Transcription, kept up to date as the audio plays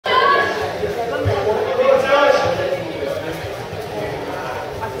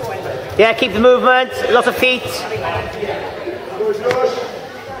Yeah, keep the movement, lots of feet.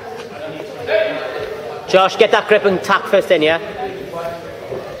 Josh, get that grip and tack first in, yeah?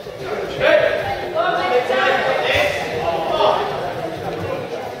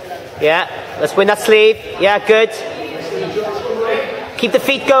 Yeah, let's win that sleeve. Yeah, good. Keep the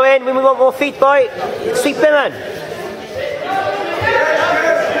feet going. We want more feet, boy. Sweep them in.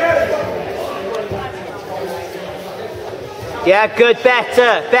 Yeah, good.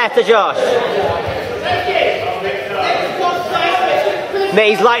 Better, Josh. Mate,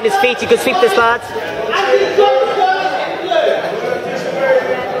 he's lighting his feet. You can sweep this, lad.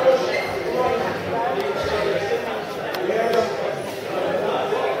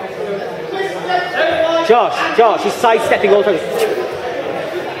 Josh, he's sidestepping all the time.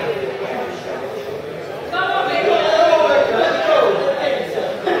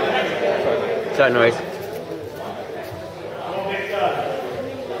 Sorry, noise.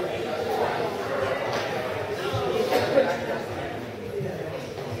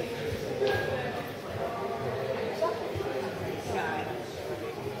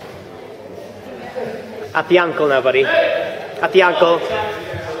 At the ankle now, buddy. At the ankle.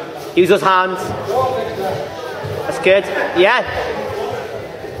 Use those hands. That's good. Yeah.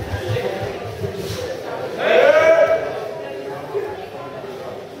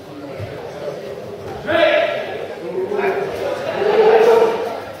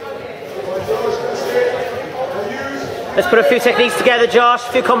 Let's put a few techniques together, Josh.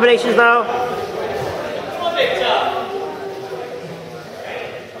 A few combinations now.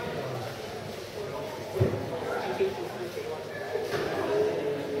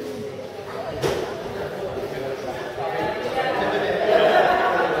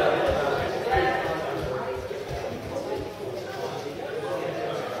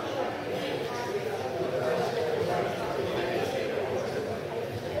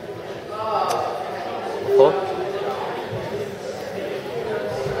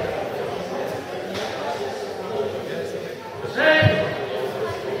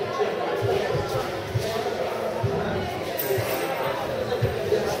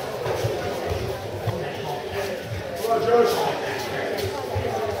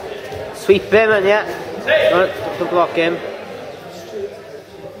 Sweep him and yeah. Don't block him.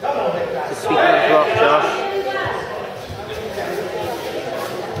 Just sweep him and block, Josh.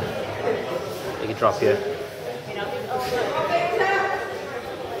 You can drop here.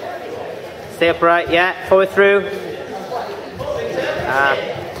 Stay upright, yeah. Forward through.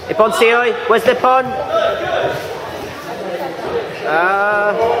 Ipon Sioi. Where's the Ipon?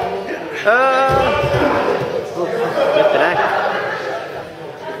 Flip the neck.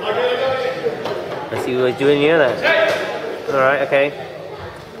 Let's see what he's doing here then. Alright, okay.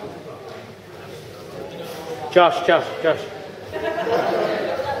 Josh. Josh.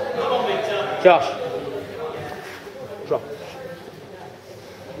 Drop.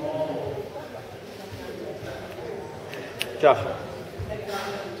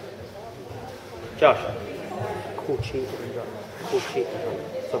 Josh. Cool cheek and drop. Cool cheek and drop.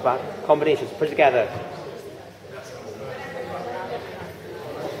 So back. Combinations. Put it together.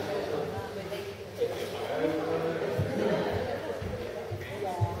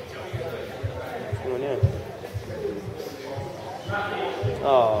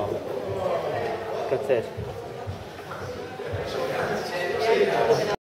 Oh, that's it.